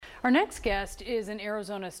Our next guest is an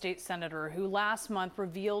Arizona state senator who last month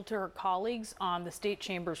revealed to her colleagues on the state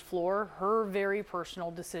chamber's floor her very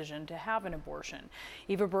personal decision to have an abortion.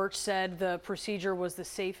 Eva Burch said the procedure was the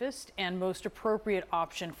safest and most appropriate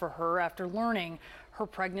option for her after learning her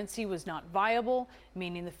pregnancy was not viable,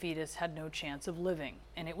 meaning the fetus had no chance of living.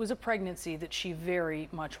 And it was a pregnancy that she very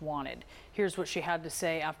much wanted. Here's what she had to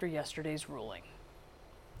say after yesterday's ruling.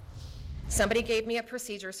 Somebody gave me a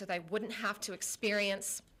procedure so that I wouldn't have to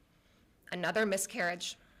experience another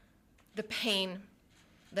miscarriage, the pain,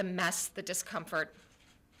 the mess, the discomfort.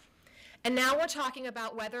 And now we're talking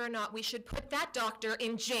about whether or not we should put that doctor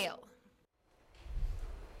in jail.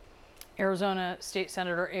 Arizona State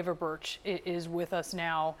Senator Eva Burch is with us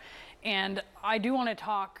now. And I do want to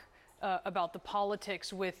talk about the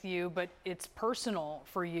politics with you, but it's personal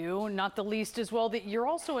for you, not the least as well that you're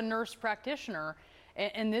also a nurse practitioner.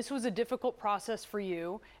 And this was a difficult process for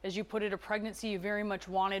you. As you put it, a pregnancy you very much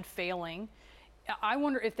wanted failing. I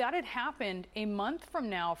wonder if that had happened a month from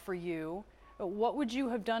now for you, what would you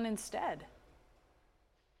have done instead?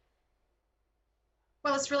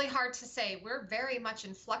 Well, it's really hard to say. We're very much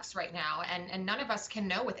in flux right now, and none of us can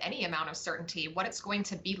know with any amount of certainty what it's going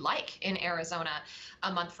to be like in Arizona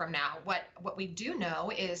a month from now. What we do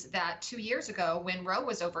know is that 2 years ago, when Roe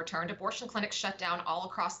was overturned, abortion clinics shut down all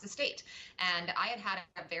across the state. And I had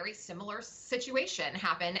a very similar situation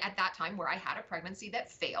happen at that time where I had a pregnancy that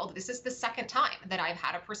failed. This is the second time that I've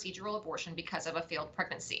had a procedural abortion because of a failed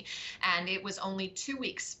pregnancy. And it was only 2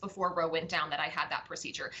 weeks before Roe went down that I had that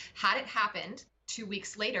procedure. Had it happened 2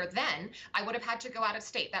 weeks later, then I would have had to go out of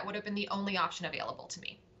state. That would have been the only option available to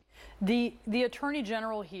me. The Attorney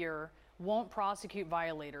General here won't prosecute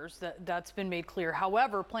violators. That's been made clear.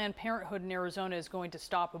 However, Planned Parenthood in Arizona is going to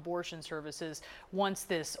stop abortion services once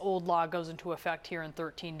this old law goes into effect here in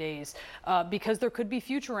 13 days because there could be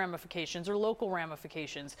future ramifications or local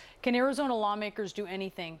ramifications. Can Arizona lawmakers do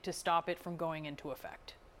anything to stop it from going into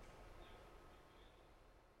effect?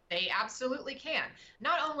 They absolutely can.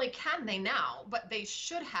 Not only can they now, but they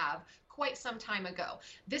should have quite some time ago.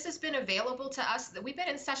 This has been available to us. That we've been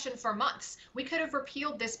in session for months. We could have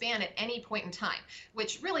repealed this ban at any point in time,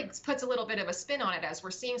 which really puts a little bit of a spin on it as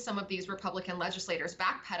we're seeing some of these Republican legislators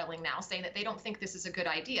backpedaling now, saying that they don't think this is a good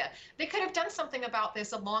idea. They could have done something about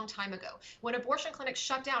this a long time ago. When abortion clinics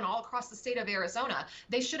shut down all across the state of Arizona,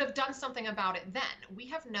 they should have done something about it then. We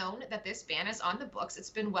have known that this ban is on the books. It's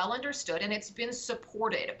been well understood, and it's been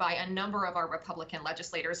supported by a number of our Republican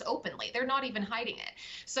legislators openly. They're not even hiding it.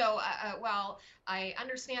 So while I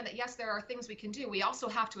understand that, yes, there are things we can do, we also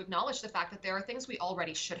have to acknowledge the fact that there are things we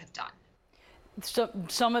already should have done. So,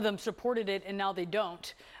 some of them supported it and now they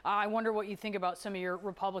don't. I wonder what you think about some of your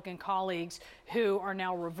Republican colleagues who are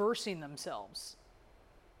now reversing themselves.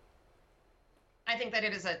 I think that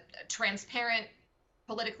it is a transparent,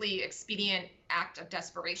 politically expedient act of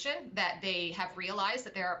desperation that they have realized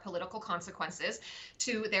that there are political consequences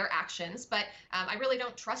to their actions. But I really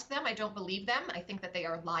don't trust them. I don't believe them. I think that they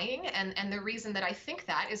are lying. And the reason that I think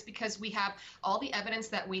that is because we have all the evidence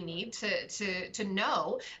that we need to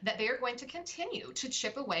know that they are going to continue to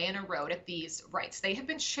chip away and erode at these rights. They have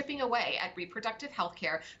been chipping away at reproductive health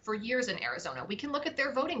care for years in Arizona. We can look at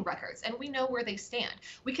their voting records and we know where they stand.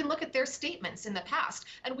 We can look at their statements in the past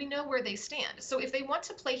and we know where they stand. So if they want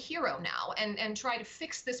to play hero now and try to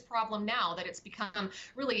fix this problem now that it's become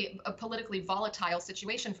really a politically volatile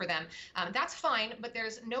situation for them, that's fine, but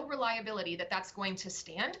there's no reliability that that's going to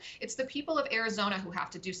stand. It's the people of Arizona who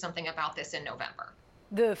have to do something about this in November.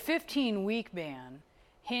 The 15-week ban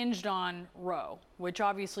hinged on Roe, which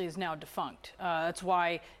obviously is now defunct. That's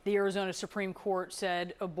why the Arizona Supreme Court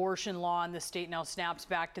said abortion law in the state now snaps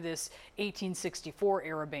back to this 1864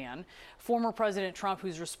 era ban. Former President Trump,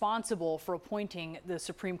 who's responsible for appointing the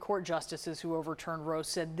Supreme Court justices who overturned Roe,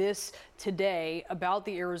 said this today about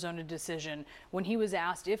the Arizona decision when he was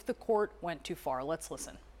asked if the court went too far. Let's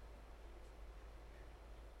listen.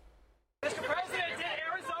 Mr. President, did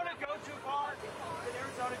Arizona go too far? Did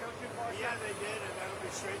Arizona go too far? Yeah, they did, and that'll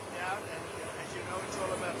be straightened out. And as you know, it's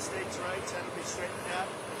all about states' rights. That'll be straightened out.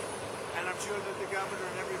 And I'm sure that the governor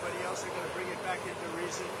and everybody else are going to bring it back into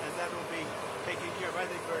reason, and that will be taken care of, I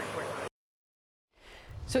think, very quickly.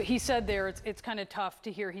 So he said there, it's kind of tough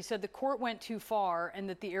to hear. He said the court went too far and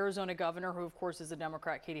that the Arizona governor, who of course is a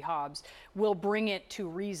Democrat, Katie Hobbs, will bring it to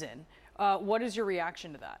reason. What is your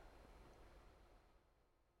reaction to that?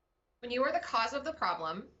 When you are the cause of the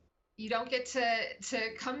problem, you don't get to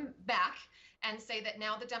come back and say that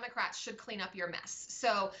now the Democrats should clean up your mess.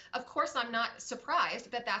 So, of course, I'm not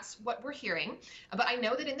surprised that that's what we're hearing, but I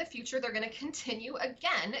know that in the future they're going to continue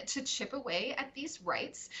again to chip away at these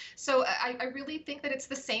rights. So I really think that it's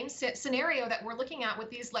the same scenario that we're looking at with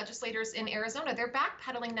these legislators in Arizona. They're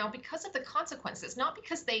backpedaling now because of the consequences, not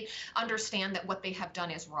because they understand that what they have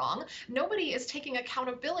done is wrong. Nobody is taking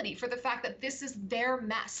accountability for the fact that this is their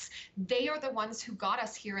mess. They are the ones who got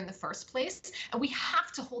us here in the first place, and we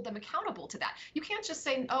have to hold them accountable to that. You can't just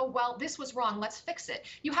say, oh, well, this was wrong, let's fix it.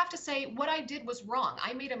 You have to say, what I did was wrong.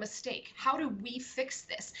 I made a mistake. How do we fix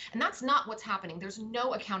this? And that's not what's happening. There's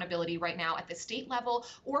no accountability right now at the state level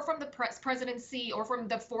or from the presidency or from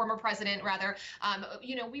the former president, rather.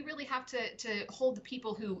 We really have to hold the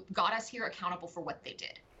people who got us here accountable for what they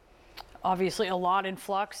did. Obviously, a lot in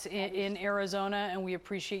flux in Arizona, and we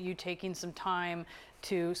appreciate you taking some time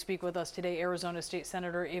to speak with us today. Arizona State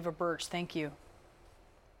Senator Eva Burch, thank you.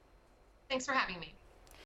 Thanks for having me.